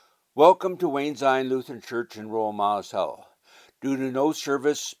Welcome to Wayne Zion Lutheran Church in Royal Miles Hill. Due to no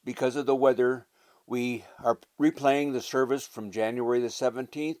service because of the weather, we are replaying the service from January the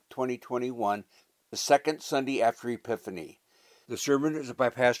 17th, 2021, the second Sunday after Epiphany. The sermon is by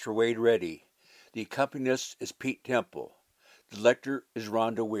Pastor Wade Reddy. The accompanist is Pete Temple. The lector is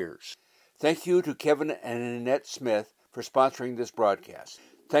Rhonda Weirs. Thank you to Kevin and Annette Smith for sponsoring this broadcast.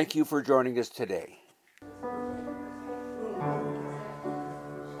 Thank you for joining us today.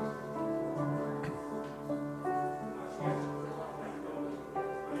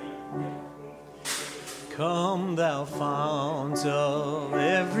 Come, thou fount of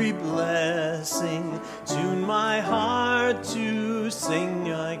every blessing, tune my heart to sing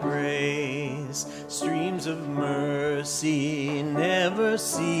thy grace. Streams of mercy never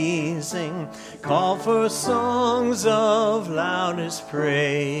ceasing, call for songs of loudest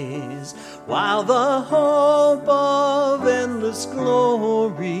praise. While the hope of endless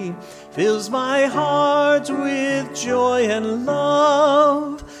glory fills my heart with joy and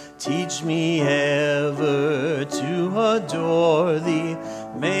love, teach me ever to adore thee.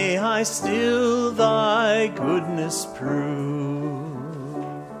 May I still thy goodness prove.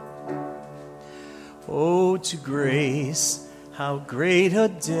 Oh, to grace, how great a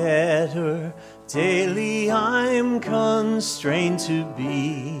debtor daily I'm constrained to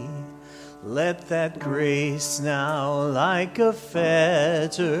be. Let that grace now, like a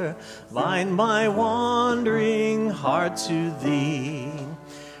fetter, bind my wandering heart to thee.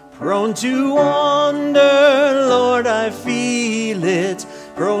 Prone to wander, Lord, I feel it.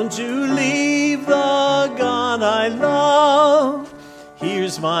 Prone to leave the God I love.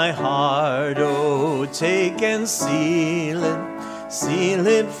 Here's my heart, oh, take and seal it. Seal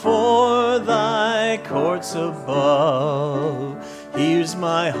it for thy courts above. Here's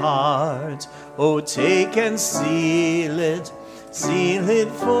my heart, oh, take and seal it. Seal it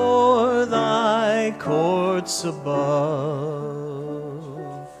for thy courts above.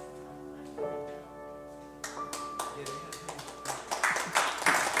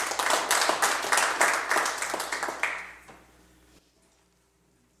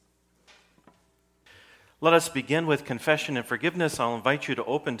 Let us begin with confession and forgiveness. I'll invite you to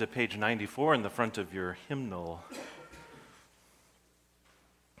open to page 94 in the front of your hymnal.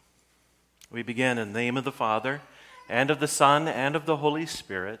 We begin in the name of the Father, and of the Son, and of the Holy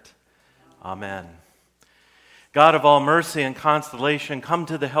Spirit. Amen. God of all mercy and consolation, come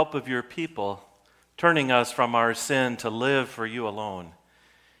to the help of your people, turning us from our sin to live for you alone.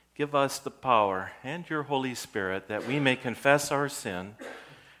 Give us the power and your Holy Spirit that we may confess our sin,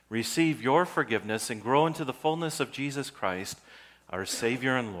 receive your forgiveness, and grow into the fullness of Jesus Christ, our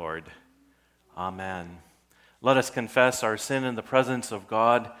Savior and Lord. Amen. Let us confess our sin in the presence of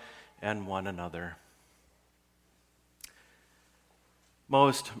God and one another.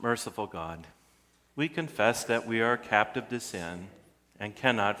 Most merciful God, we confess that we are captive to sin and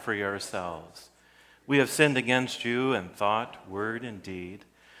cannot free ourselves. We have sinned against you in thought, word, and deed,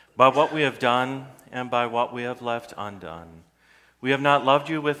 by what we have done and by what we have left undone. We have not loved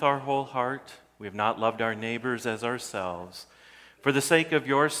you with our whole heart. We have not loved our neighbors as ourselves. For the sake of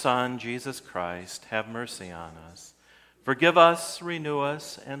your Son, Jesus Christ, have mercy on us. Forgive us, renew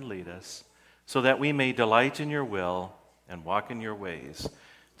us, and lead us, so that we may delight in your will and walk in your ways,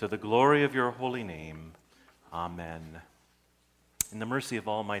 to the glory of your holy name. Amen. In the mercy of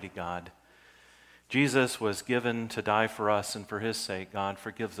Almighty God, Jesus was given to die for us, and for his sake, God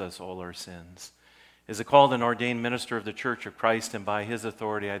forgives us all our sins. As a called and ordained minister of the Church of Christ, and by his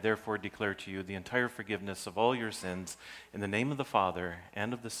authority, I therefore declare to you the entire forgiveness of all your sins in the name of the Father,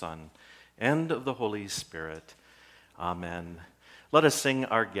 and of the Son, and of the Holy Spirit. Amen. Let us sing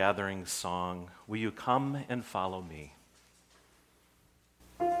our gathering song, Will You Come and Follow Me?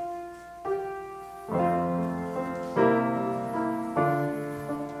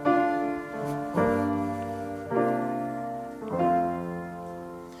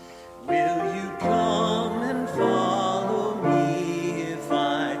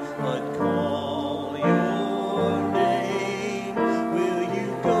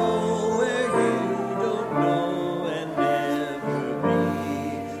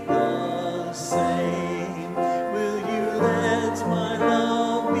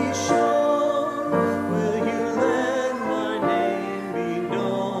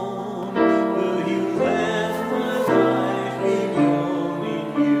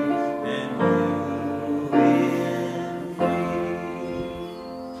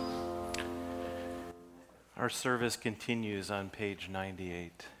 Service continues on page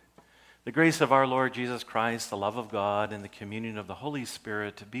 98. The grace of our Lord Jesus Christ, the love of God, and the communion of the Holy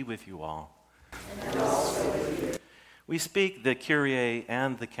Spirit be with you all. And also with you. we speak the Kyrie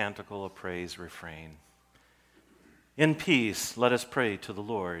and the Canticle of Praise refrain. In peace, let us pray to the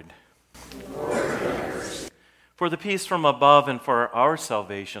Lord. For the peace from above and for our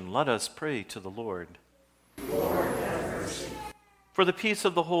salvation, let us pray to the Lord. For the peace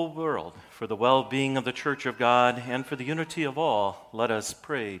of the whole world, for the well-being of the Church of God, and for the unity of all, let us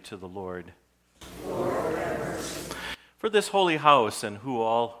pray to the Lord. For this holy house and who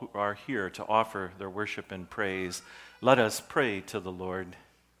are here to offer their worship and praise, let us pray to the Lord.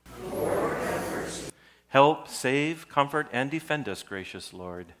 Help, save, comfort, and defend us, gracious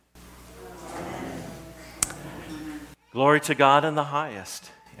Lord. Amen. Glory to God in the highest,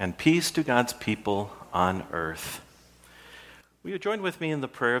 and peace to God's people on earth. Will you join with me in the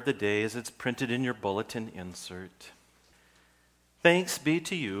prayer of the day as it's printed in your bulletin insert? Thanks be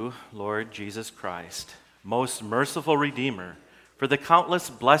to you, Lord Jesus Christ, most merciful Redeemer, for the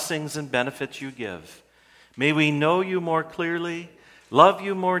countless blessings and benefits you give. May we know you more clearly, love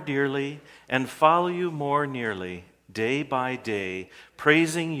you more dearly, and follow you more nearly, day by day,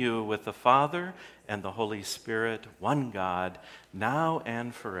 praising you with the Father and the Holy Spirit, one God, now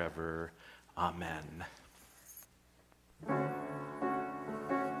and forever. Amen.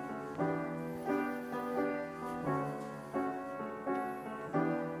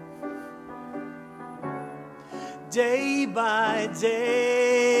 Day by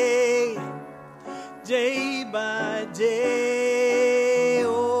day, day by day,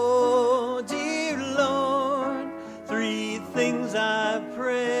 oh dear Lord, three things I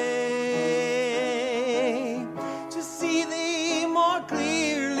pray: to see thee more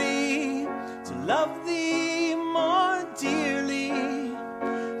clearly, to love thee more dearly,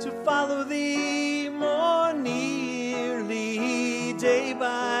 to follow thee more nearly, day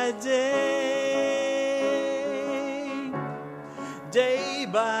by day. Day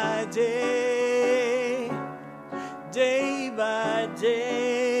by day, day by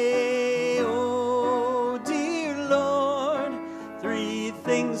day, oh dear Lord, three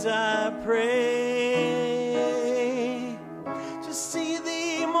things I pray: to see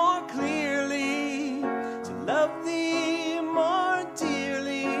thee more clearly, to love thee more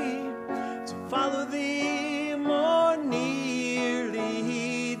dearly, to follow thee more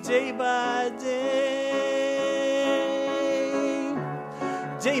nearly, day by day.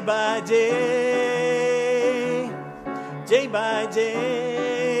 Day by day, day by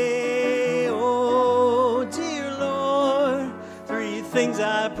day, oh dear Lord, three things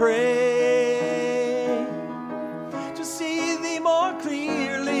I pray: to see thee more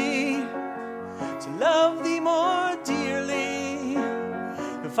clearly, to love thee more dearly,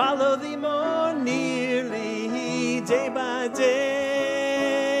 to follow thee more nearly, day by day,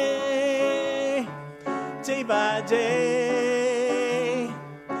 day by day.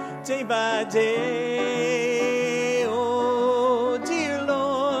 Day by day, oh dear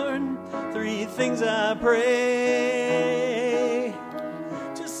Lord, three things I pray: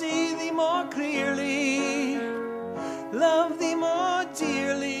 to see thee more clearly, love thee more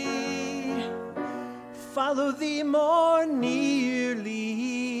dearly, follow thee more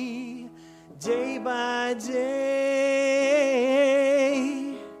nearly, day by day,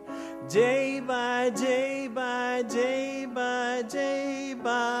 day by day by day by day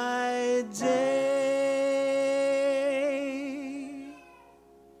by day.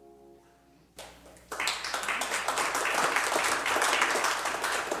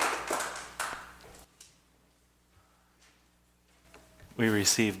 We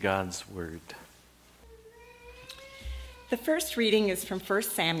receive God's word. The first reading is from 1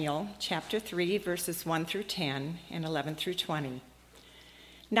 Samuel chapter 3, verses 1 through 10 and 11 through 20.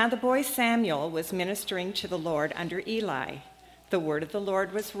 Now the boy Samuel was ministering to the Lord under Eli. The word of the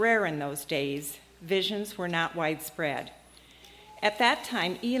Lord was rare in those days. Visions were not widespread. At that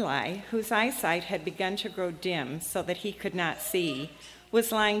time, Eli, whose eyesight had begun to grow dim so that he could not see,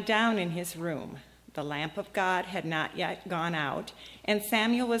 was lying down in his room. The lamp of God had not yet gone out, and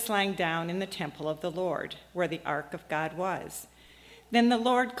Samuel was lying down in the temple of the Lord, where the ark of God was. Then the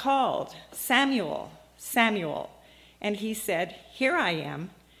Lord called, "Samuel, Samuel." And he said, "Here I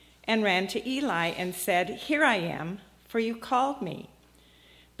am," and ran to Eli and said, "Here I am, for you called me."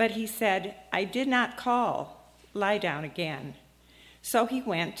 But he said, "I did not call. Lie down again." So he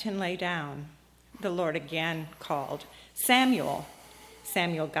went and lay down. The Lord again called, "Samuel."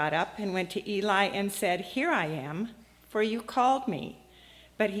 Samuel got up and went to Eli and said, "Here I am, for you called me."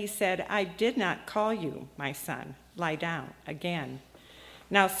 But he said, "I did not call you, my son. Lie down again."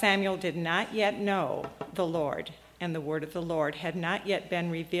 Now Samuel did not yet know the Lord, and the word of the Lord had not yet been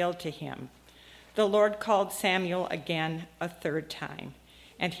revealed to him. The Lord called Samuel again a third time,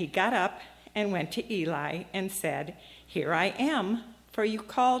 and he got up and went to Eli and said, "Here I am, for you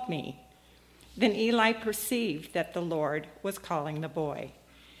called me." Then Eli perceived that the Lord was calling the boy.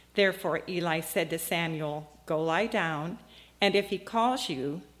 Therefore Eli said to Samuel, "Go lie down, and if he calls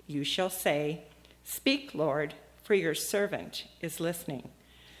you, you shall say, 'Speak, Lord, for your servant is listening.'"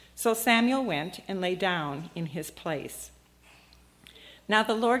 So Samuel went and lay down in his place. Now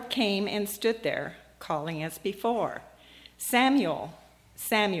the Lord came and stood there, calling as before, "Samuel,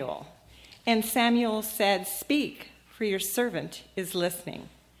 Samuel." And Samuel said, "Speak, for your servant is listening."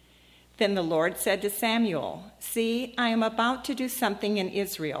 Then the Lord said to Samuel, "See, I am about to do something in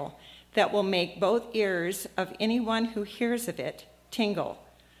Israel that will make both ears of anyone who hears of it tingle.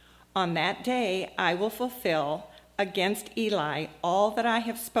 On that day I will fulfill against Eli all that I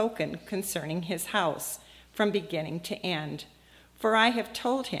have spoken concerning his house from beginning to end. For I have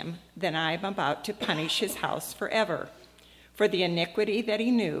told him that I am about to punish his house forever for the iniquity that he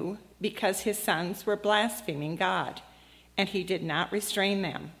knew, because his sons were blaspheming God, and he did not restrain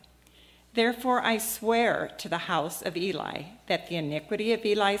them. Therefore I swear to the house of Eli that the iniquity of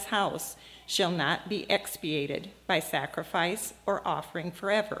Eli's house shall not be expiated by sacrifice or offering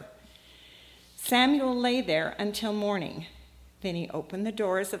forever." Samuel lay there until morning. Then he opened the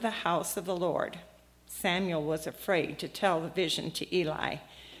doors of the house of the Lord. Samuel was afraid to tell the vision to Eli,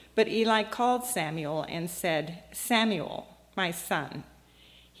 but Eli called Samuel and said, "Samuel, my son."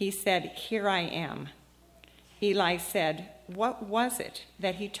 He said, "Here I am." Eli said, "What was it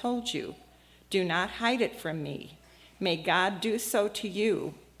that he told you? Do not hide it from me. May God do so to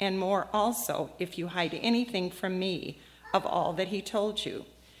you, and more also, if you hide anything from me of all that he told you."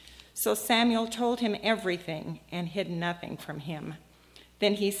 So Samuel told him everything and hid nothing from him.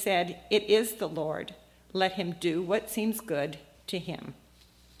 Then he said, "It is the Lord. Let him do what seems good to him."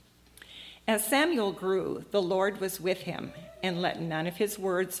 As Samuel grew, the Lord was with him, and let none of his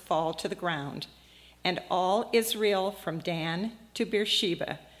words fall to the ground. And all Israel from Dan to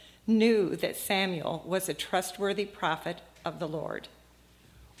Beersheba knew that Samuel was a trustworthy prophet of the Lord.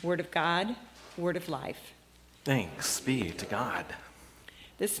 Word of God, word of life. Thanks be to God.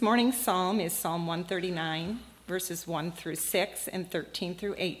 This morning's psalm is Psalm 139, verses 1 through 6 and 13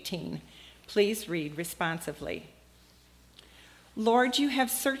 through 18. Please read responsively. Lord, you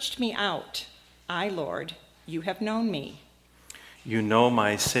have searched me out. I, Lord, you have known me. You know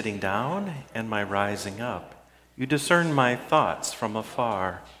my sitting down and my rising up. You discern my thoughts from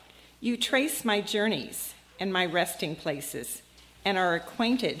afar. You trace my journeys and my resting places, and are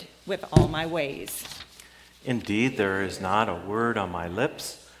acquainted with all my ways. Indeed, there is not a word on my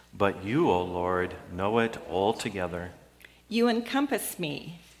lips, but you, O Lord, know it altogether. You encompass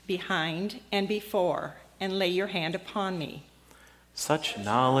me behind and before, and lay your hand upon me. Such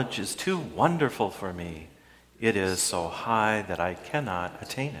knowledge is too wonderful for me. It is so high that I cannot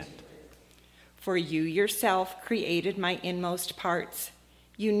attain it. For you yourself created my inmost parts.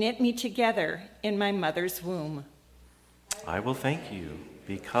 You knit me together in my mother's womb. I will thank you,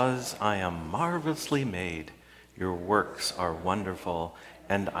 because I am marvelously made. Your works are wonderful,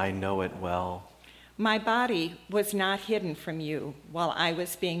 and I know it well. My body was not hidden from you while I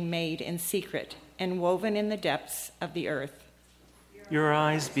was being made in secret and woven in the depths of the earth. Your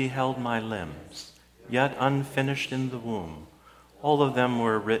eyes beheld my limbs, yet unfinished in the womb. All of them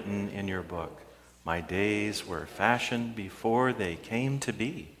were written in your book. My days were fashioned before they came to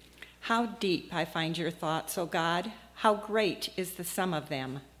be. How deep I find your thoughts, O God. How great is the sum of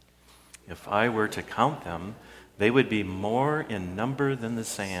them. If I were to count them, they would be more in number than the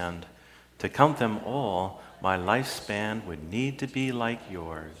sand. To count them all, my lifespan would need to be like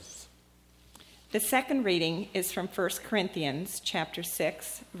yours. The second reading is from 1 Corinthians chapter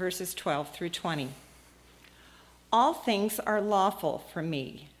 6, verses 12 through 20. All things are lawful for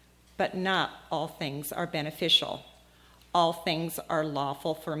me, but not all things are beneficial. All things are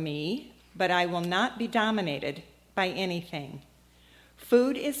lawful for me, but I will not be dominated by anything.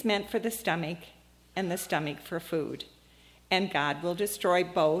 Food is meant for the stomach, and the stomach for food, and God will destroy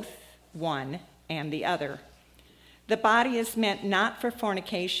both one and the other. The body is meant not for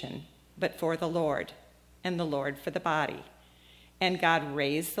fornication, but for the Lord, and the Lord for the body. And God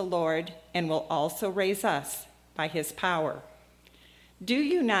raised the Lord, and will also raise us by his power. Do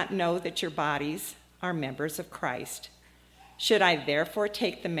you not know that your bodies are members of Christ? Should I therefore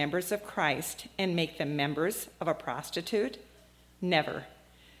take the members of Christ and make them members of a prostitute? Never.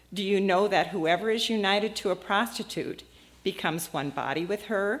 Do you know that whoever is united to a prostitute becomes one body with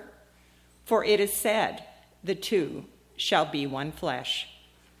her? For it is said, the two shall be one flesh.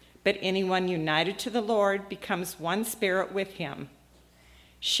 But anyone united to the Lord becomes one spirit with him.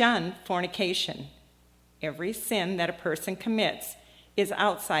 Shun fornication. Every sin that a person commits is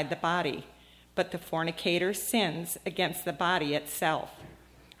outside the body, but the fornicator sins against the body itself.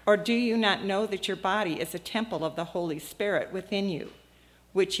 Or do you not know that your body is a temple of the Holy Spirit within you,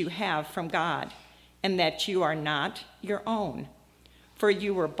 which you have from God, and that you are not your own? For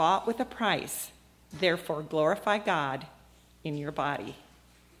you were bought with a price. Therefore glorify God in your body.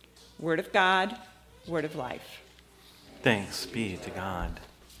 Word of God, word of life. Thanks be to God.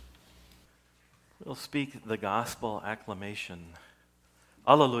 We'll speak the gospel acclamation.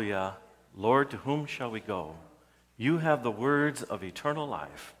 Alleluia, Lord, to whom shall we go? You have the words of eternal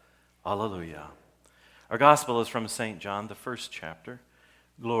life. Alleluia. Our gospel is from St. John, the 1st chapter.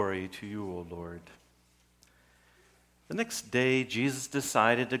 Glory to you, O Lord. The next day, Jesus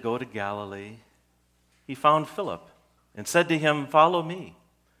decided to go to Galilee. He found Philip and said to him, "Follow me."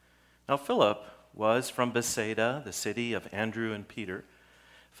 Now Philip was from Bethsaida, the city of Andrew and Peter.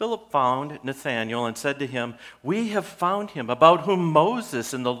 Philip found Nathanael and said to him, "We have found him, about whom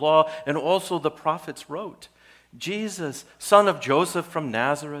Moses in the law and also the prophets wrote, Jesus, son of Joseph from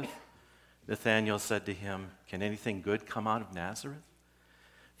Nazareth." Nathanael said to him, "Can anything good come out of Nazareth?"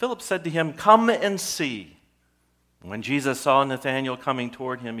 Philip said to him, "Come and see." When Jesus saw Nathanael coming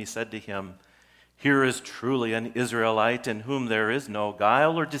toward him, he said to him, "Here is truly an Israelite in whom there is no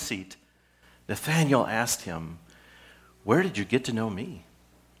guile or deceit." Nathanael asked him, "Where did you get to know me?"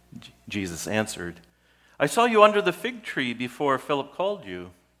 Jesus answered, "I saw you under the fig tree before Philip called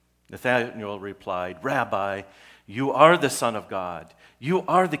you." Nathanael replied, "Rabbi, you are the Son of God. You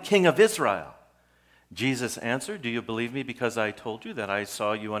are the King of Israel." Jesus answered, "Do you believe me because I told you that I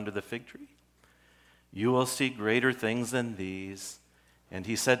saw you under the fig tree? You will see greater things than these." And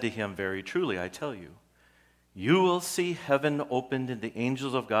he said to him, "Very truly, I tell you, you will see heaven opened and the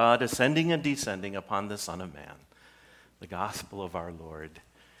angels of God ascending and descending upon the Son of Man." The gospel of our Lord.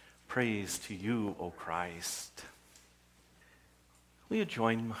 Praise to you, O Christ. Will you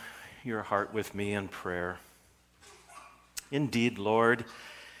join your heart with me in prayer? Indeed, Lord,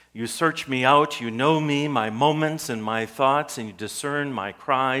 you search me out, you know me, my moments and my thoughts, and you discern my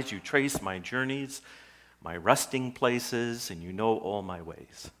cries, you trace my journeys, my resting places, and you know all my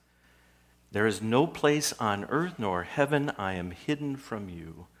ways. There is no place on earth nor heaven I am hidden from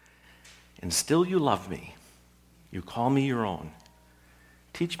you, and still you love me. You call me your own.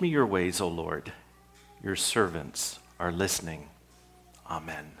 Teach me your ways, O Lord. Your servants are listening.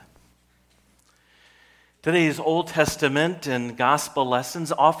 Amen. Today's Old Testament and Gospel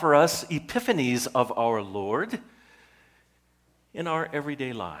lessons offer us epiphanies of our Lord in our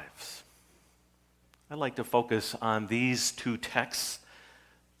everyday lives. I'd like to focus on these two texts,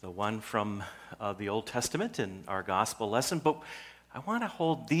 the one from the Old Testament in our Gospel lesson, but I want to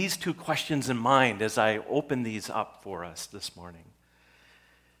hold these two questions in mind as I open these up for us this morning.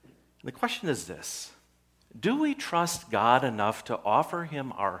 The question is this: do we trust God enough to offer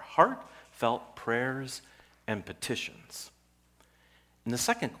him our heartfelt prayers and petitions? And the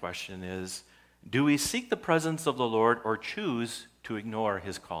second question is, do we seek the presence of the Lord or choose to ignore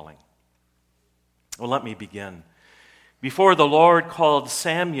his calling? Well, let me begin. Before the Lord called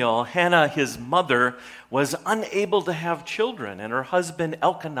Samuel, Hannah, his mother, was unable to have children, and her husband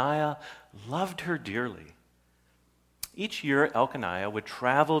Elkanah loved her dearly. Each year, Elkanah would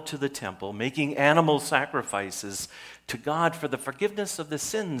travel to the temple, making animal sacrifices to God for the forgiveness of the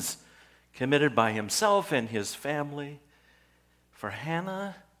sins committed by himself and his family. For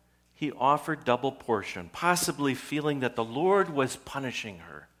Hannah, he offered double portion, possibly feeling that the Lord was punishing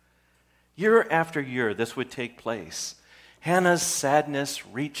her. Year after year, this would take place. Hannah's sadness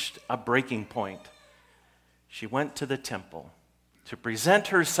reached a breaking point. She went to the temple to present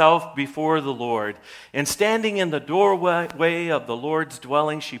herself before the Lord, and standing in the doorway of the Lord's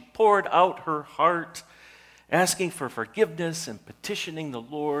dwelling, she poured out her heart, asking for forgiveness and petitioning the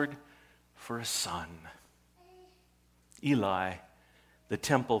Lord for a son. Eli, the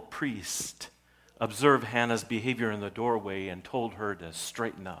temple priest, observed Hannah's behavior in the doorway and told her to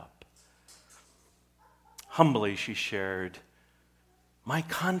straighten up. Humbly, she shared, "My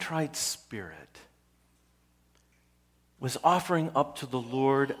contrite spirit was offering up to the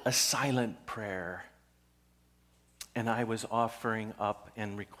Lord a silent prayer, and I was offering up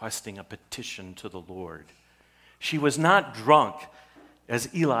and requesting a petition to the Lord." She was not drunk,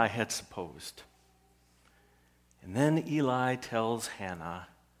 as Eli had supposed. And then Eli tells Hannah,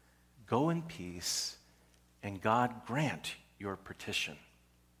 "Go in peace, and God grant your petition."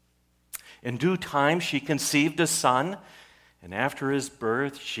 In due time, she conceived a son, and after his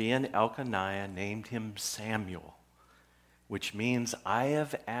birth, she and Elkanah named him Samuel, which means "I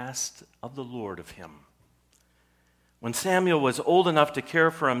have asked of the Lord of him." When Samuel was old enough to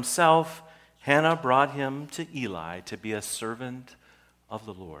care for himself, Hannah brought him to Eli to be a servant of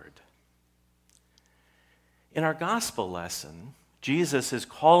the Lord. In our gospel lesson, Jesus is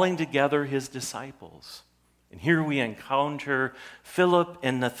calling together his disciples. And here we encounter Philip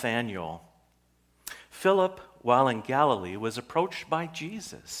and Nathanael. Philip, while in Galilee, was approached by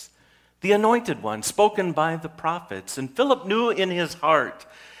Jesus, the anointed one, spoken by the prophets. And Philip knew in his heart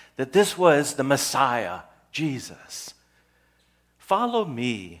that this was the Messiah, Jesus. "Follow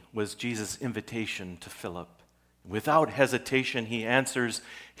me," was Jesus' invitation to Philip. Without hesitation, he answers,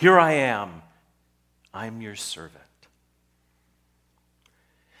 "Here I am. I'm your servant."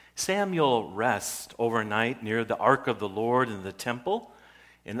 Samuel rests overnight near the ark of the Lord in the temple.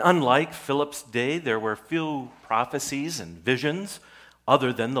 And unlike Philip's day, there were few prophecies and visions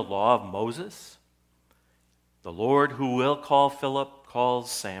other than the law of Moses. The Lord who will call Philip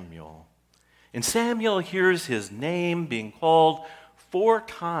calls Samuel. And Samuel hears his name being called 4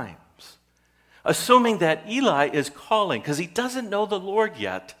 times, assuming that Eli is calling because he doesn't know the Lord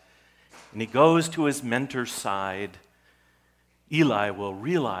yet. And he goes to his mentor's side. Eli will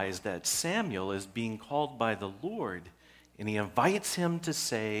realize that Samuel is being called by the Lord, and he invites him to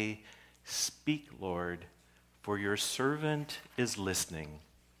say, "Speak, Lord, for your servant is listening."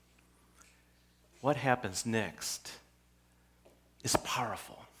 What happens next is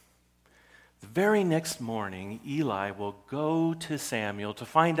powerful. The very next morning, Eli will go to Samuel to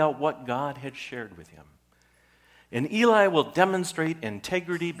find out what God had shared with him. And Eli will demonstrate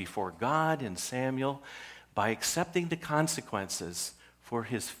integrity before God and Samuel by accepting the consequences for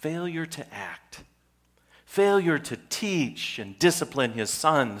his failure to act, failure to teach and discipline his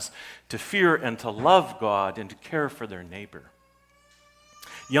sons to fear and to love God and to care for their neighbor.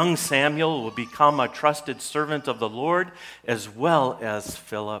 Young Samuel will become a trusted servant of the Lord as well as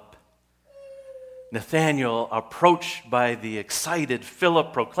Philip. Nathanael, approached by the excited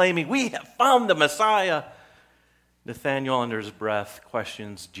Philip, proclaiming, "We have found the Messiah." Nathanael, under his breath,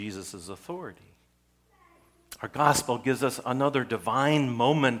 questions Jesus' authority. Our gospel gives us another divine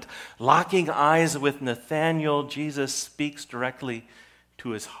moment. Locking eyes with Nathanael, Jesus speaks directly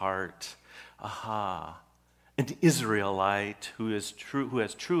to his heart. Aha, an Israelite who has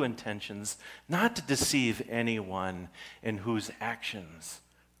true intentions, not to deceive anyone, and whose actions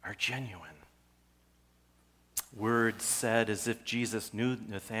are genuine. Words said as if Jesus knew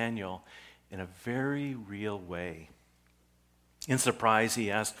Nathanael in a very real way. In surprise, he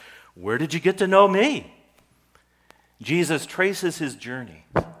asked, "Where did you get to know me?" Jesus traces his journey.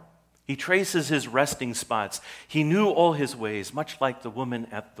 He traces his resting spots. He knew all his ways, much like the woman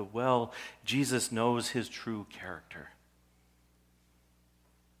at the well. Jesus knows his true character.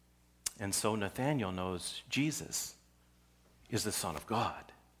 And so Nathanael knows Jesus is the Son of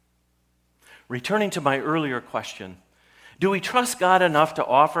God. Returning to my earlier question, do we trust God enough to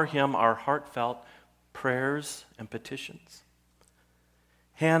offer him our heartfelt prayers and petitions?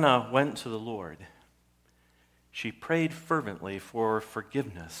 Hannah went to the Lord. She prayed fervently for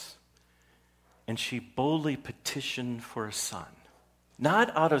forgiveness, and she boldly petitioned for a son,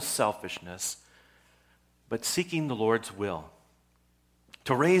 not out of selfishness, but seeking the Lord's will,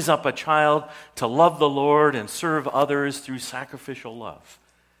 to raise up a child to love the Lord and serve others through sacrificial love.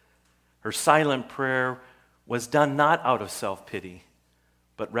 Her silent prayer was done not out of self-pity,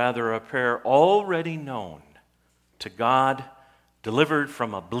 but rather a prayer already known to God, delivered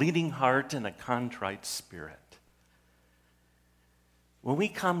from a bleeding heart and a contrite spirit. When we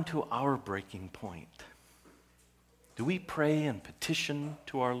come to our breaking point, do we pray and petition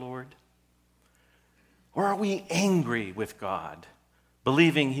to our Lord? Or are we angry with God,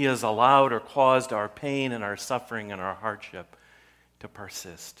 believing he has allowed or caused our pain and our suffering and our hardship to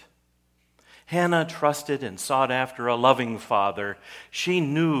persist? Hannah trusted and sought after a loving father. She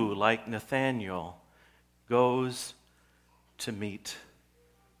knew, like Nathanael, goes to meet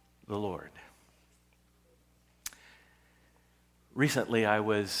the Lord. Recently, I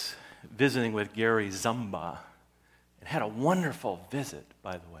was visiting with Gary Zumba and had a wonderful visit,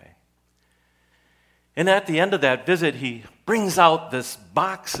 by the way. And at the end of that visit, he brings out this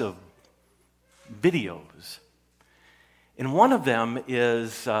box of videos. And one of them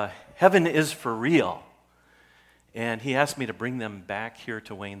is Heaven is for Real. And he asked me to bring them back here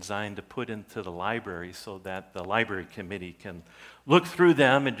to Wayne Zion to put into the library so that the library committee can look through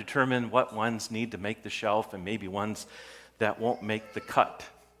them and determine what ones need to make the shelf and maybe ones that won't make the cut.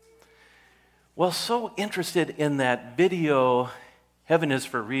 Well, so interested in that video, Heaven is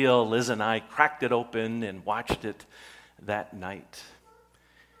for Real, Liz and I cracked it open and watched it that night.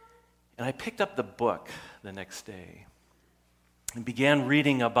 And I picked up the book the next day and began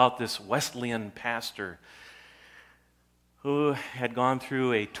reading about this Wesleyan pastor who had gone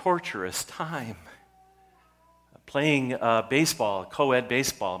through a torturous time playing baseball, co-ed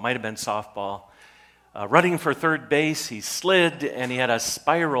baseball, it might have been softball, running for third base. He slid, and he had a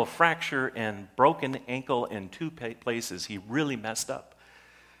spiral fracture and broken ankle in two places. He really messed up,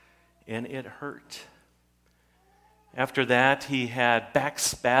 and it hurt. After that, he had back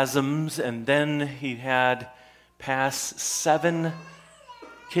spasms, and then he had past 7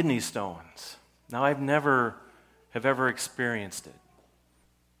 kidney stones. Now, I've never have ever experienced it,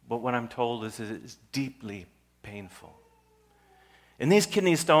 but what I'm told is it is deeply painful. And these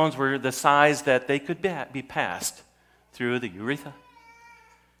kidney stones were the size that they could be passed through the urethra.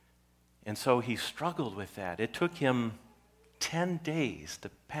 And so he struggled with that. It took him 10 days to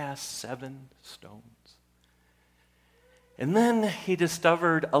pass 7 stones. And then he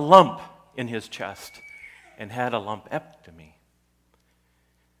discovered a lump in his chest and had a lumpectomy.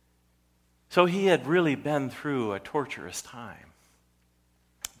 So he had really been through a torturous time.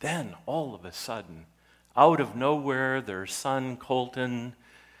 Then, all of a sudden, out of nowhere, their son, Colton,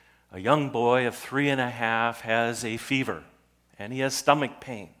 a young boy of 3.5, has a fever, and he has stomach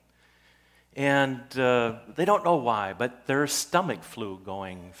pain. And they don't know why, but there's stomach flu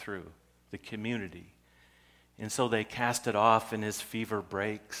going through the community. And so they cast it off, and his fever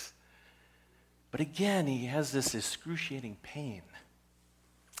breaks. But again, he has this excruciating pain.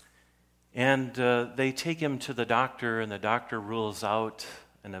 And they take him to the doctor, and the doctor rules out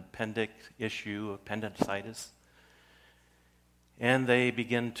an appendix issue, appendicitis. And they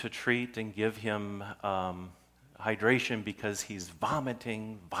begin to treat and give him hydration because he's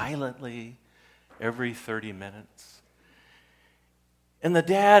vomiting violently every 30 minutes. And the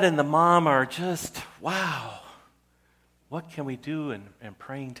dad and the mom are just, wow, what can we do? And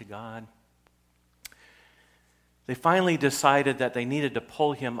praying to God. They finally decided that they needed to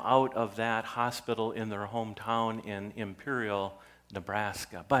pull him out of that hospital in their hometown in Imperial,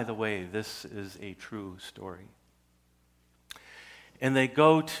 Nebraska. By the way, this is a true story. And they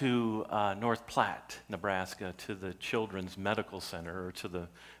go to North Platte, Nebraska, to the Children's Medical Center, or to the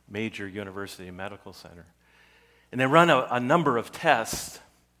major university medical center. And they run a number of tests.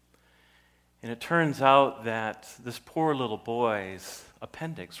 And it turns out that this poor little boy's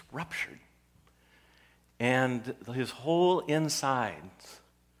appendix ruptured. And his whole insides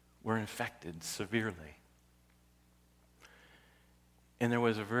were infected severely. And there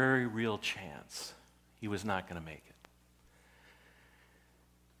was a very real chance he was not going to make it.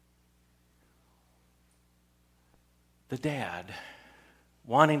 The dad,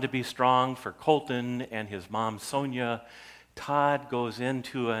 wanting to be strong for Colton and his mom, Sonia, Todd goes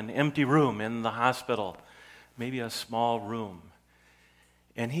into an empty room in the hospital, maybe a small room.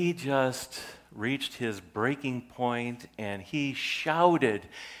 And he just reached his breaking point, and he shouted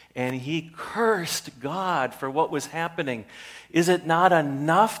and he cursed God for what was happening. Is it not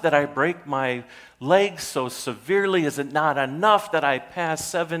enough that I break my legs so severely? Is it not enough that I pass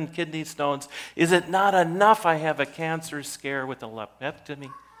 7 kidney stones? Is it not enough I have a cancer scare with a lumpectomy?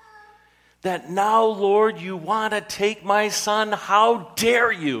 That now, Lord, you want to take my son? How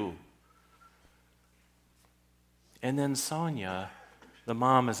dare you? And then Sonia, the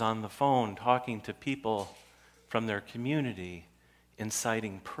mom, is on the phone talking to people from their community,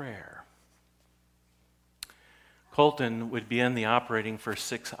 inciting prayer. Colton would be in the operating for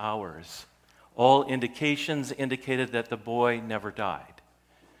 6 hours. All indications indicated that the boy never died.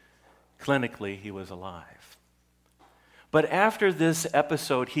 Clinically, he was alive. But after this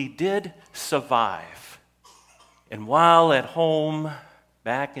episode, he did survive. And while at home,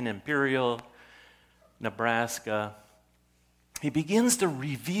 back in Imperial, Nebraska, he begins to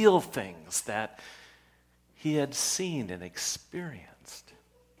reveal things that he had seen and experienced.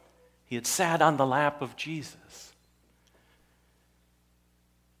 He had sat on the lap of Jesus.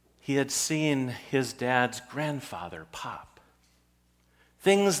 He had seen his dad's grandfather pop.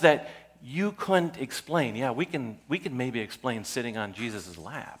 Things that you couldn't explain. Yeah, we can maybe explain sitting on Jesus'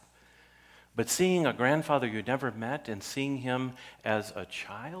 lap. But seeing a grandfather you never met and seeing him as a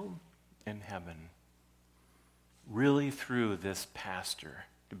child in heaven really threw this pastor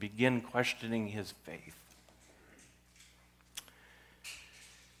to begin questioning his faith.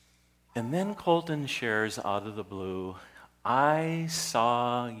 And then Colton shares out of the blue, I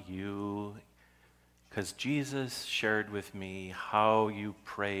saw you, because Jesus shared with me how you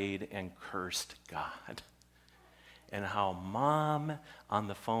prayed and cursed God, and how Mom on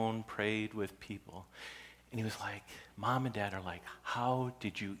the phone prayed with people. And he was like, Mom and Dad are like, how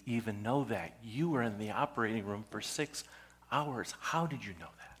did you even know that? You were in the operating room for 6 hours. How did you know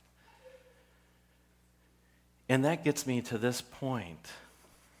that? And that gets me to this point.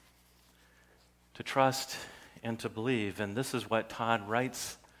 To trust and to believe. And this is what Todd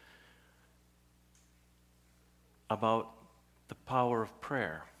writes about the power of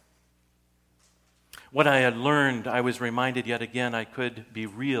prayer. What I had learned, I was reminded yet again I could be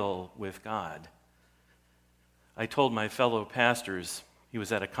real with God. I told my fellow pastors, he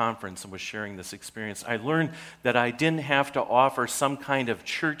was at a conference and was sharing this experience, I learned that I didn't have to offer some kind of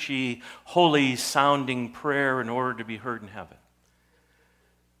churchy, holy-sounding prayer in order to be heard in heaven.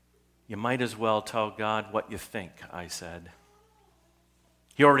 You might as well tell God what you think, I said.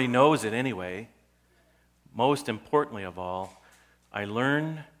 He already knows it anyway. Most importantly of all, I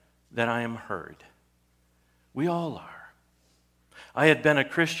learned that I am heard. We all are. I had been a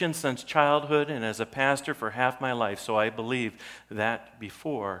Christian since childhood and as a pastor for half my life, so I believed that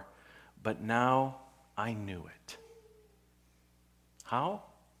before, but now I knew it. How?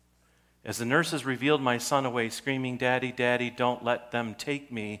 As the nurses revealed my son away, screaming, "Daddy, Daddy, don't let them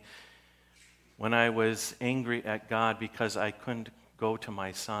take me," when I was angry at God because I couldn't go to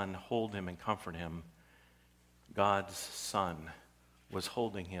my son, hold him, and comfort him, God's son was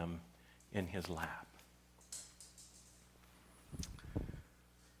holding him in his lap.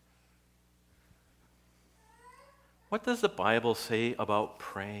 What does the Bible say about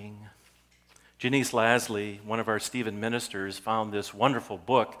praying? Janice Lasley, one of our Stephen ministers, found this wonderful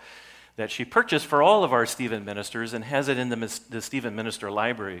book that she purchased for all of our Stephen ministers and has it in the Stephen Minister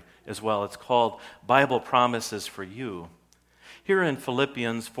Library as well. It's called Bible Promises for You. Here in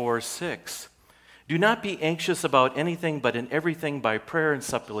Philippians 4:6, "Do not be anxious about anything, but in everything by prayer and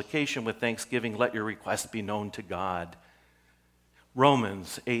supplication with thanksgiving, let your requests be known to God."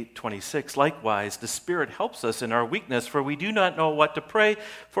 Romans 8:26, "Likewise, the Spirit helps us in our weakness, for we do not know what to pray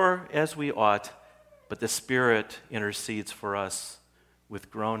for as we ought, but the Spirit intercedes for us with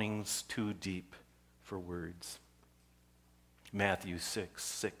groanings too deep for words." Matthew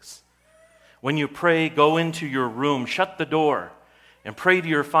 6:6, "When you pray, go into your room, shut the door, and pray to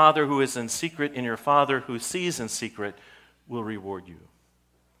your Father who is in secret, and your Father who sees in secret will reward you."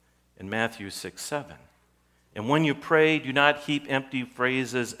 In Matthew 6:7, "And when you pray, do not heap empty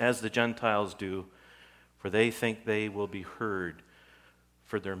phrases as the Gentiles do, for they think they will be heard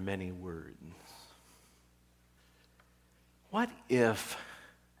for their many words." What if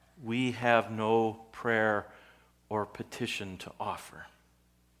we have no prayer or petition to offer?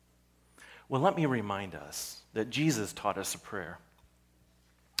 Well, let me remind us that Jesus taught us a prayer.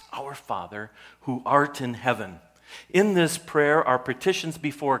 Our Father, who art in heaven. In this prayer are petitions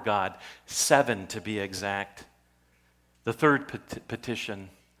before God, 7 to be exact. The third petition,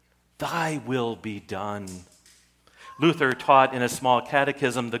 "Thy will be done." Luther taught in a small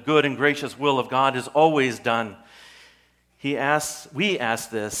catechism, the good and gracious will of God is always done. We ask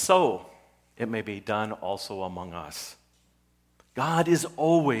this so it may be done also among us. God is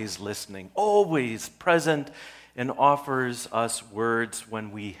always listening, always present, and offers us words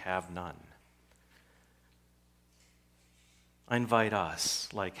when we have none. I invite us,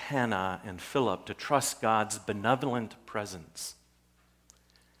 like Hannah and Philip, to trust God's benevolent presence.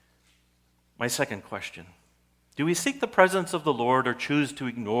 My second question, do we seek the presence of the Lord or choose to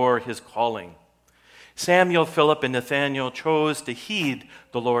ignore his calling? Samuel, Philip, and Nathanael chose to heed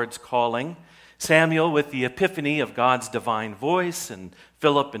the Lord's calling. Samuel with the epiphany of God's divine voice, and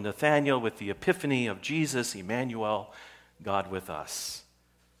Philip and Nathanael with the epiphany of Jesus, Emmanuel, God with us.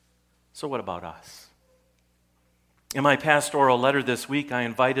 So what about us? In my pastoral letter this week, I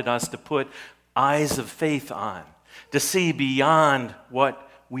invited us to put eyes of faith on, to see beyond what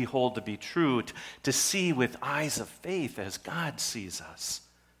we hold to be true, to see with eyes of faith as God sees us.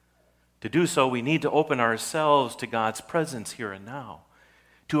 To do so, we need to open ourselves to God's presence here and now,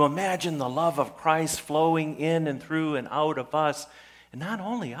 to imagine the love of Christ flowing in and through and out of us, and not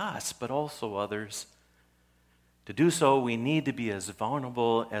only us, but also others. To do so, we need to be as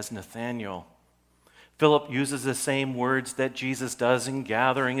vulnerable as Nathanael. Philip uses the same words that Jesus does in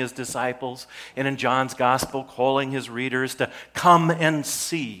gathering his disciples and in John's gospel calling his readers to come and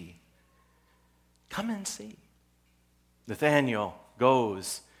see. Come and see. Nathanael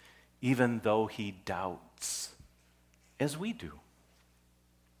goes even though he doubts, as we do.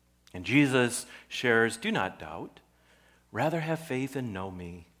 And Jesus shares, "Do not doubt, rather have faith and know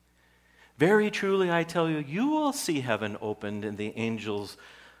me. Very truly I tell you, you will see heaven opened and the angels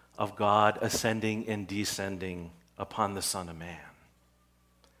of God ascending and descending upon the Son of Man."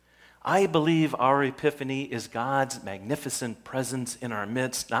 I believe our epiphany is God's magnificent presence in our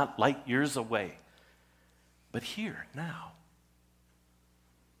midst, not light years away, but here, now.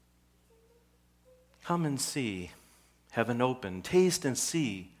 Come and see heaven open. Taste and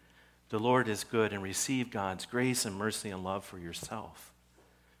see the Lord is good, and receive God's grace and mercy and love for yourself.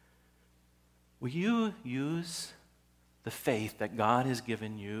 Will you use the faith that God has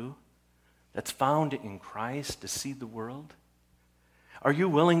given you, that's found in Christ, to see the world? Are you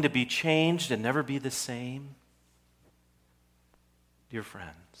willing to be changed and never be the same? Dear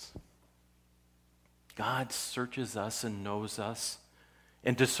friends, God searches us and knows us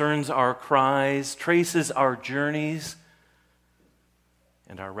and discerns our cries, traces our journeys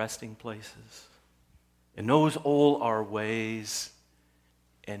and our resting places, and knows all our ways.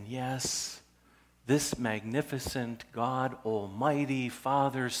 And yes, this magnificent God, Almighty,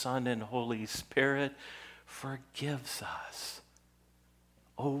 Father, Son, and Holy Spirit forgives us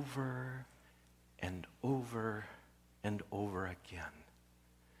over and over and over again.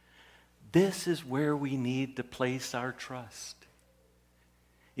 This is where we need to place our trust.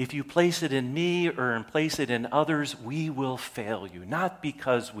 If you place it in me or place it in others, we will fail you. Not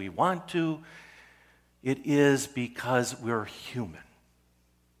because we want to, it is because we're human.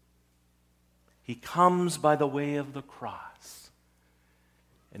 He comes by the way of the cross.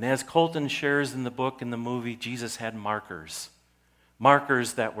 And as Colton shares in the book and the movie, Jesus had markers.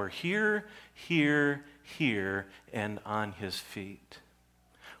 Markers that were here, here, here, and on his feet.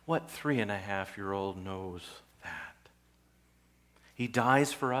 What 3.5-year-old knows that? He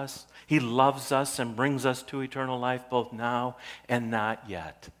dies for us. He loves us and brings us to eternal life both now and not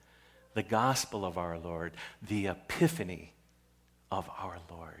yet. The gospel of our Lord, the epiphany of our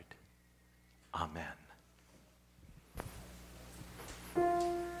Lord. Amen.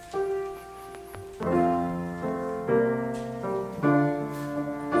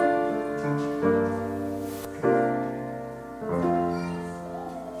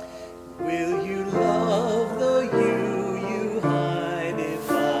 Will you love the you hide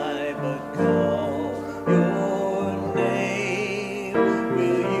if I but call your name?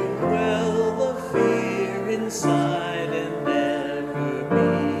 Will you quell the fear inside and never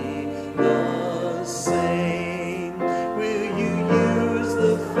be the same? Will you use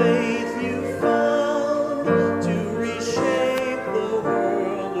the faith you found to reshape the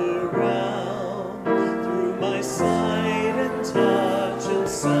world around through my sight and touch and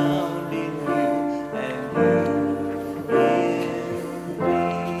sound?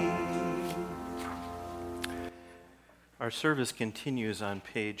 Our service continues on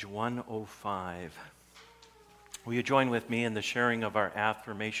page 105. Will you join with me in the sharing of our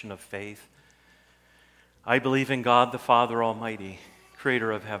affirmation of faith? I believe in God the Father Almighty,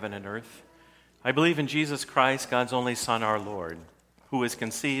 creator of heaven and earth. I believe in Jesus Christ, God's only Son, our Lord, who was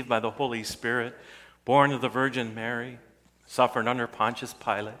conceived by the Holy Spirit, born of the Virgin Mary, suffered under Pontius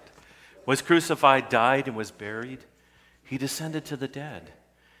Pilate, was crucified, died, and was buried. He descended to the dead.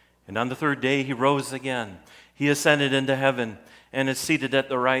 And on the third day he rose again. He ascended into heaven and is seated at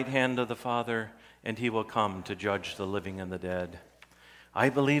the right hand of the Father, and he will come to judge the living and the dead. I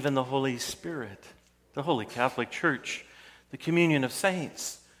believe in the Holy Spirit, the Holy Catholic Church, the communion of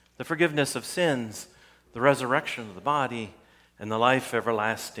saints, the forgiveness of sins, the resurrection of the body, and the life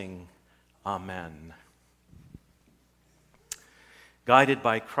everlasting. Amen. Guided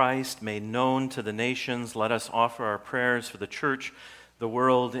by Christ, made known to the nations, let us offer our prayers for the church, the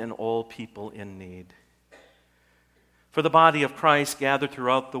world, and all people in need. For the body of Christ gathered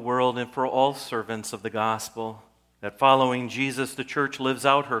throughout the world and for all servants of the gospel, that following Jesus, the church lives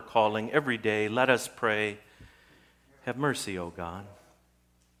out her calling every day, let us pray. Have mercy, O God.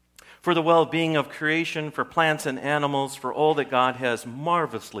 For the well-being of creation, for plants and animals, for all that God has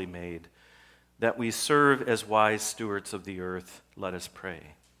marvelously made, that we serve as wise stewards of the earth, let us pray.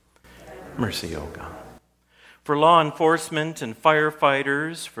 Mercy, O God. For law enforcement and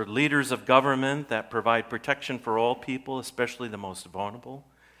firefighters, for leaders of government that provide protection for all people, especially the most vulnerable.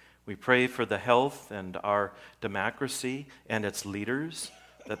 We pray for the health and our democracy and its leaders,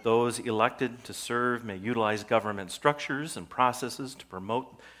 that those elected to serve may utilize government structures and processes to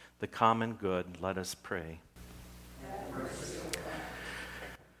promote the common good. Let us pray.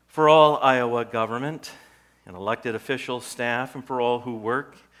 For all Iowa government and elected officials, staff, and for all who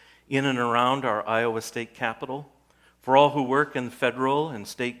work in and around our Iowa state capital, for all who work in federal and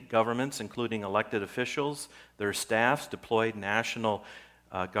state governments, including elected officials, their staffs, deployed National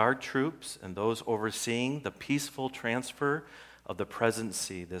Guard troops, and those overseeing the peaceful transfer of the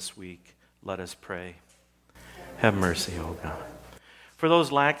presidency this week, let us pray. Have mercy, O God. For those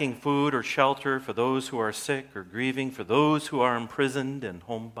lacking food or shelter, for those who are sick or grieving, for those who are imprisoned and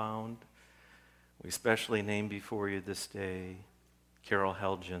homebound, we especially name before you this day Carol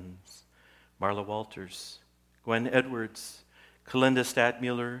Helgens, Marla Walters, Gwen Edwards, Kalinda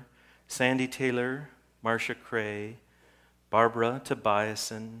Stadtmuller, Sandy Taylor, Marcia Cray, Barbara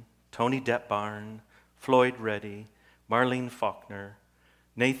Tobiasen, Tony Detbarn, Floyd Reddy, Marlene Faulkner,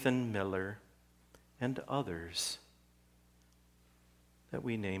 Nathan Miller, and others that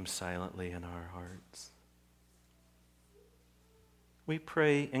we name silently in our hearts. We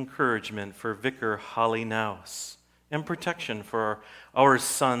pray encouragement for Vicar Holly Naus and protection for our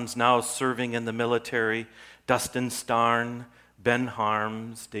sons now serving in the military, Dustin Starn, Ben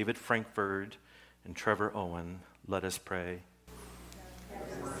Harms, David Frankfurt, and Trevor Owen. Let us pray.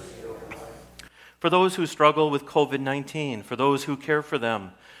 For those who struggle with COVID-19, for those who care for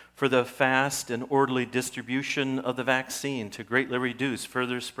them, for the fast and orderly distribution of the vaccine to greatly reduce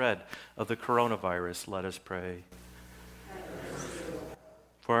further spread of the coronavirus, let us pray.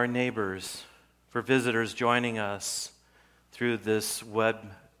 For our neighbors, for visitors joining us through this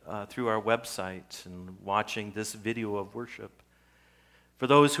through our website and watching this video of worship. For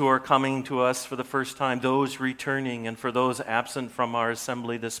those who are coming to us for the first time, those returning, and for those absent from our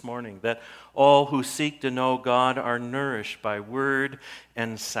assembly this morning, that all who seek to know God are nourished by word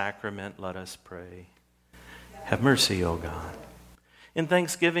and sacrament, let us pray. Have mercy, O God. In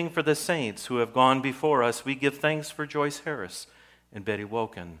thanksgiving for the saints who have gone before us, we give thanks for Joyce Harris and Betty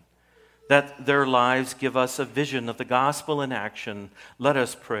Woken, that their lives give us a vision of the gospel in action. Let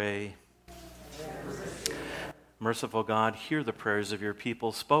us pray. Merciful God, hear the prayers of your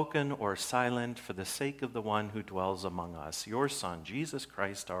people, spoken or silent, for the sake of the one who dwells among us, your Son, Jesus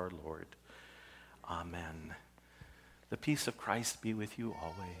Christ our Lord. Amen. The peace of Christ be with you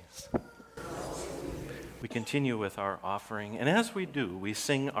always. We continue with our offering, and as we do, we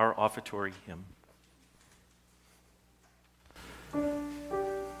sing our offertory hymn.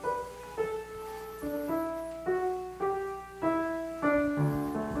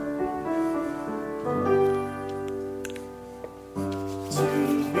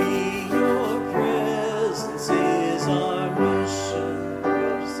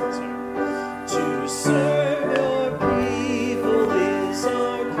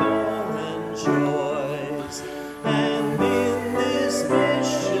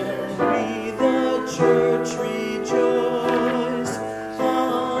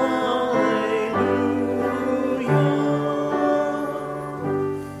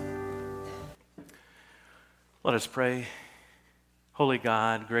 Let us pray. Holy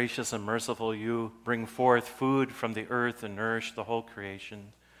God, gracious and merciful, you bring forth food from the earth and nourish the whole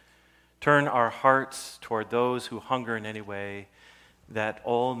creation. Turn our hearts toward those who hunger in any way, that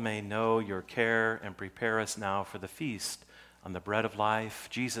all may know your care, and prepare us now for the feast on the bread of life,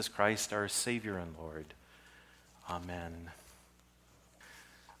 Jesus Christ, our Savior and Lord. Amen.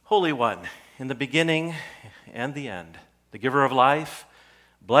 Holy One, in the beginning and the end, the giver of life,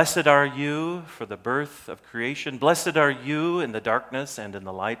 blessed are you for the birth of creation. Blessed are you in the darkness and in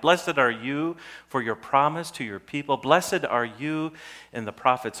the light. Blessed are you for your promise to your people. Blessed are you in the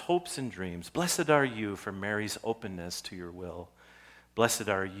prophet's hopes and dreams. Blessed are you for Mary's openness to your will. Blessed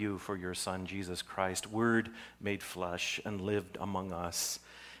are you for your Son, Jesus Christ, Word made flesh and lived among us.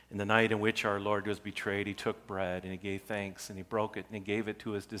 In the night in which our Lord was betrayed, he took bread and he gave thanks and he broke it and he gave it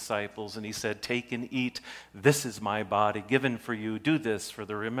to his disciples and he said, "Take and eat. This is my body given for you. Do this for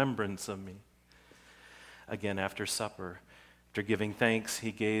the remembrance of me." Again, after supper, after giving thanks,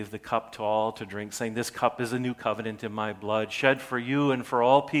 he gave the cup to all to drink, saying, "This cup is a new covenant in my blood, shed for you and for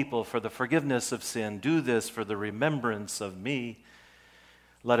all people for the forgiveness of sin. Do this for the remembrance of me."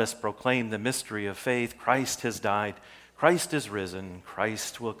 Let us proclaim the mystery of faith. Christ has died. Christ is risen.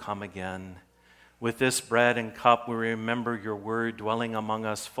 Christ will come again. With this bread and cup, we remember your word dwelling among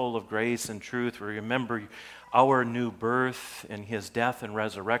us, full of grace and truth. We remember our new birth and his death and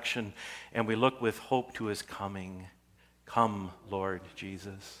resurrection, and we look with hope to his coming. Come, Lord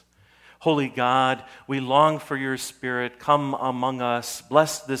Jesus. Holy God, we long for your Spirit. Come among us.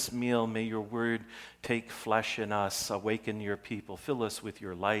 Bless this meal. May your word take flesh in us. Awaken your people. Fill us with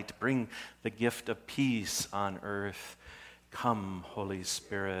your light. Bring the gift of peace on earth. Come, Holy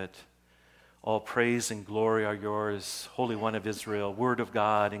Spirit. All praise and glory are yours, Holy One of Israel, Word of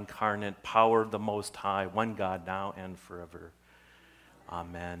God incarnate, power of the Most High, one God now and forever.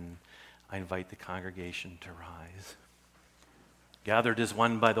 Amen. I invite the congregation to rise. Gathered as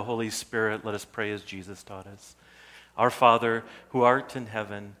one by the Holy Spirit, let us pray as Jesus taught us. Our Father, who art in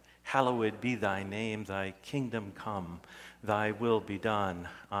heaven, hallowed be thy name. Thy kingdom come, thy will be done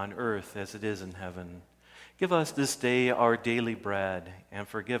on earth as it is in heaven. Give us this day our daily bread, and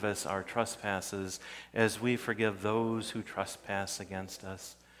forgive us our trespasses as we forgive those who trespass against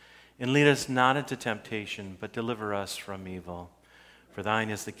us. And lead us not into temptation, but deliver us from evil. For thine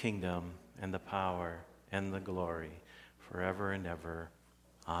is the kingdom, and the power, and the glory, forever and ever.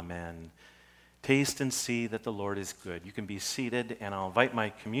 Amen. Taste and see that the Lord is good. You can be seated, and I'll invite my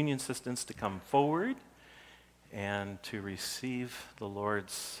communion assistants to come forward and to receive the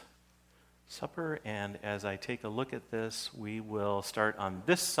Lord's Supper. And as I take a look at this, we will start on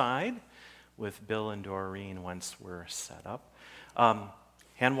this side with Bill and Doreen once we're set up.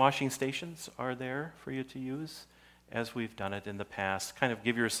 Hand washing stations are there for you to use, as we've done it in the past. Kind of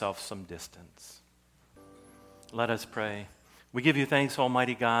give yourself some distance. Let us pray. We give you thanks,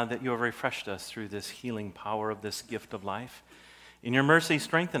 Almighty God, that you have refreshed us through this healing power of this gift of life. In your mercy,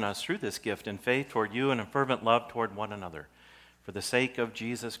 strengthen us through this gift in faith toward you and in fervent love toward one another. For the sake of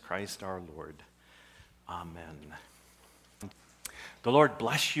Jesus Christ our Lord. Amen. The Lord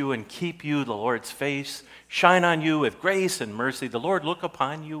bless you and keep you. The Lord's face shine on you with grace and mercy. The Lord look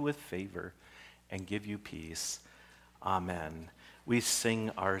upon you with favor and give you peace. Amen. We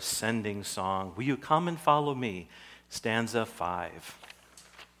sing our sending song. Will you come and follow me? Stanza 5.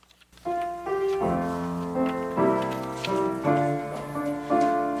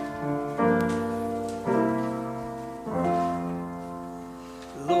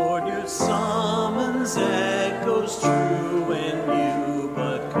 Lord, your summons echoes true when you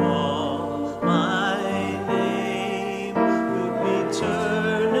but call my name. Would we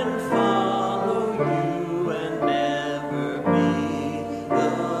turn and follow you and never be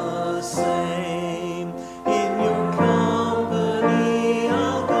the same? In your company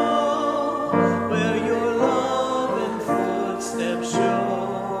I'll go, where your love and footsteps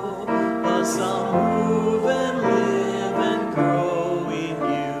show. Thus I'll move and live and grow in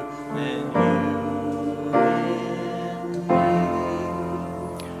you and you in me.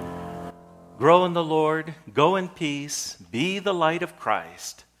 Grow in the Lord, go in peace, be the light of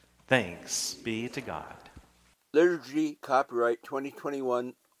Christ. Thanks be to God. Liturgy, copyright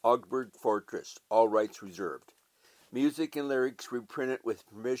 2021, Augsburg Fortress, all rights reserved. Music and lyrics reprinted with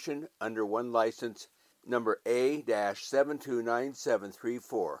permission under one license, number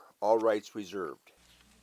A-729734, all rights reserved.